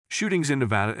Shootings in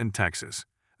Nevada and Texas.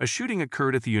 A shooting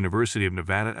occurred at the University of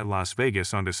Nevada at Las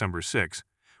Vegas on December 6,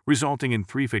 resulting in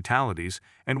 3 fatalities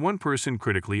and 1 person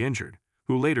critically injured,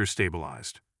 who later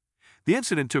stabilized. The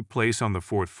incident took place on the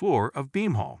 4th floor of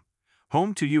Beam Hall,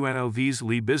 home to UNLV's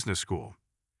Lee Business School.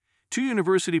 2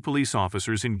 university police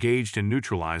officers engaged and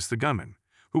neutralized the gunman,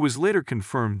 who was later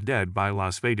confirmed dead by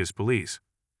Las Vegas police.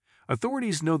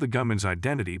 Authorities know the gunman's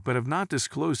identity but have not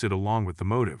disclosed it along with the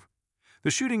motive. The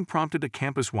shooting prompted a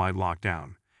campus-wide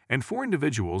lockdown, and 4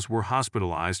 individuals were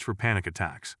hospitalized for panic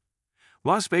attacks.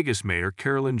 Las Vegas Mayor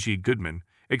Carolyn G. Goodman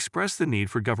expressed the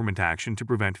need for government action to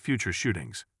prevent future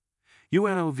shootings.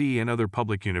 UNLV and other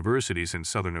public universities in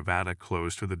southern Nevada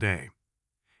closed for the day.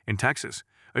 In Texas,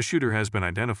 a shooter has been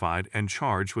identified and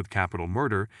charged with capital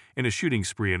murder in a shooting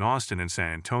spree in Austin and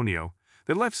San Antonio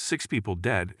that left 6 people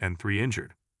dead and 3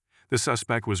 injured. The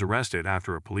suspect was arrested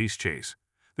after a police chase.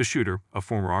 The shooter, a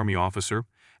former Army officer,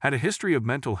 had a history of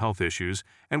mental health issues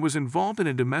and was involved in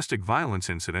a domestic violence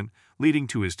incident leading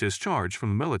to his discharge from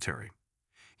the military.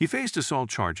 He faced assault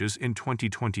charges in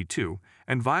 2022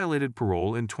 and violated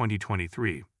parole in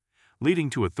 2023, leading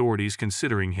to authorities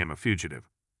considering him a fugitive.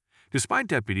 Despite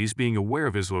deputies being aware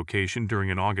of his location during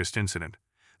an August incident,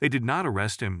 they did not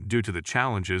arrest him due to the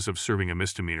challenges of serving a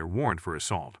misdemeanor warrant for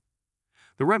assault.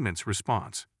 The remnant's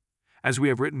response. As we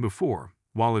have written before,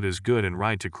 while it is good and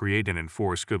right to create and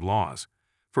enforce good laws,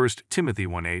 1 Timothy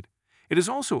 1:8, it is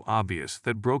also obvious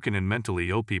that broken and mentally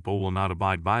ill people will not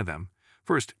abide by them,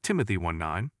 1 Timothy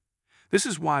 1:9. This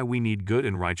is why we need good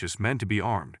and righteous men to be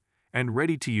armed and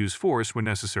ready to use force when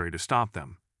necessary to stop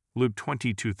them, Luke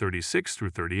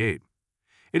 22:36-38.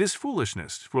 It is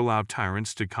foolishness to allow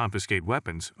tyrants to confiscate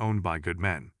weapons owned by good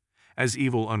men, as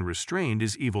evil unrestrained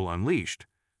is evil unleashed,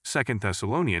 2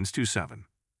 Thessalonians 2:7.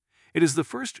 It is the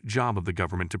first job of the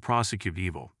government to prosecute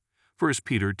evil, 1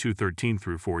 Peter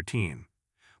 2:13-14.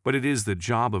 But it is the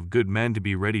job of good men to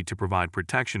be ready to provide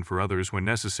protection for others when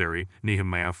necessary,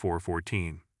 Nehemiah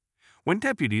 4:14. When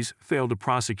deputies fail to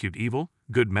prosecute evil,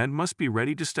 good men must be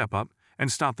ready to step up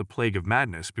and stop the plague of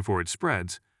madness before it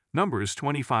spreads, Numbers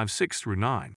 25:6-9.